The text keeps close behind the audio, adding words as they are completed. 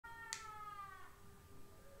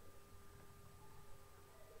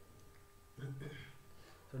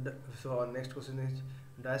So our next question is: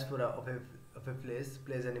 diaspora of a place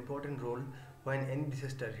plays an important role when any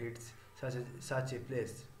disaster hits such a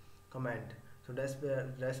place. Comment. So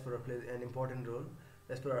diaspora plays an important role.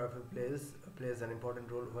 Diaspora of a place plays an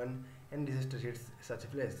important role when any disaster hits such a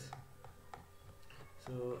place.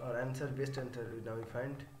 So our answer, best answer now we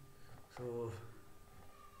find. So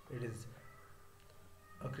it is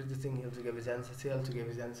Akriti Singh. He also gave his answer. She also gave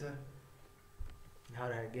his answer.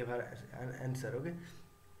 Her gave her an answer. Okay.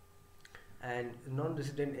 And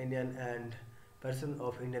non-resident Indian and person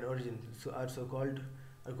of Indian origin are called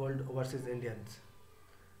overseas Indians,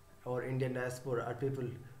 or Indian diaspora are people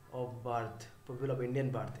of Indian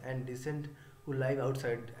birth and descent who live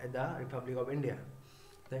outside the Republic of India.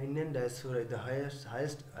 The Indian diaspora is the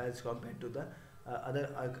highest as compared to the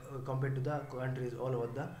compared to the countries all over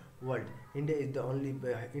the world. India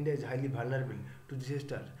is highly vulnerable to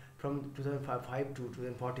disaster. From 2005 to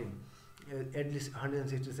 2014, at least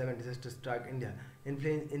 167 disasters struck India,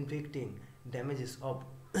 inflicting damages of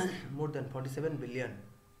more than 47 billion,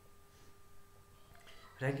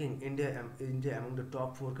 ranking India among the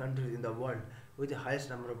top 4 countries in the world with the highest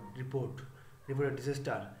number of reported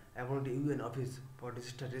disaster, according to UN Office for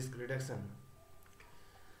Disaster Risk Reduction.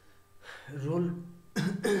 Role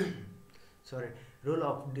sorry Role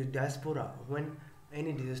of the diaspora when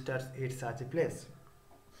any disasters hit such a place.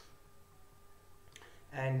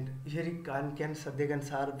 And here they can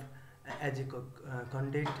serve as a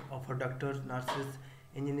conduit for doctors, nurses,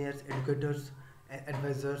 engineers, educators,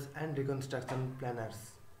 advisors, and reconstruction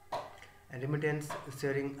planners. And remittance,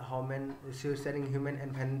 sharing human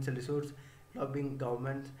and financial resources, lobbying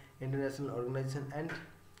governments, international organizations, and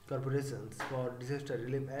corporations for disaster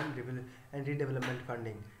relief and redevelopment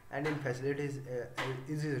funding, and in facilities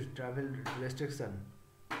easy travel restriction.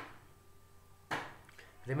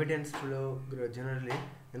 Remittance flow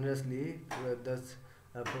generously, thus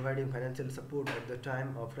providing financial support at the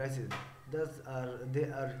time of crisis. They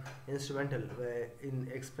are instrumental in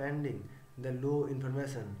expanding the law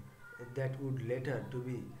information that would later to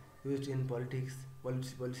be used in politicians,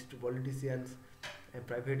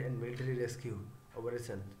 private and military rescue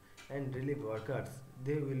operations, and relief workers.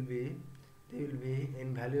 They will be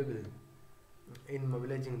invaluable in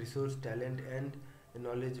mobilizing resource, talent, and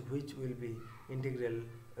knowledge, which will be integral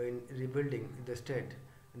in rebuilding the state.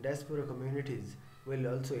 Diaspora communities will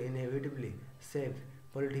also inevitably save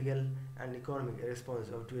political and economic response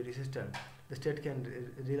to a disaster. The state can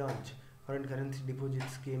relaunch foreign currency deposit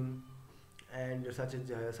scheme, and such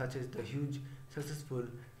as the huge successful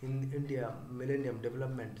in India Millennium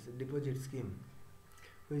Development Deposit Scheme,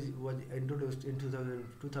 which was introduced in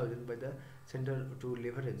 2000 by the center to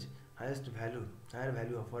leverage higher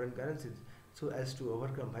value of foreign currencies so as to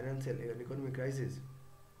overcome financial and economic crisis.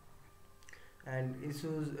 And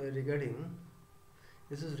issues regarding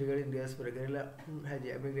diaspora. Kerala has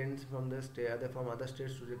immigrants from other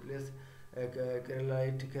states to replace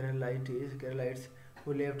Keralites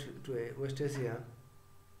who left to West Asia,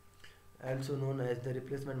 also known as the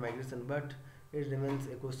replacement migration. But it remains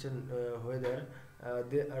a question whether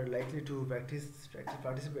they are likely to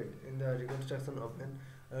participate in the reconstruction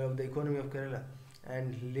of the economy of Kerala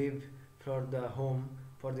and live for their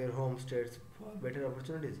home states for better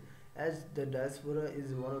opportunities. As the diaspora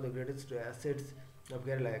is one of the greatest assets of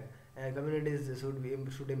Kerala, communities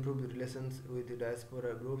should improve relations with the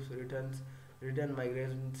diaspora groups. Return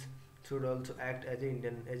migrants should also act as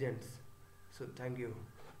Indian agents. So thank you.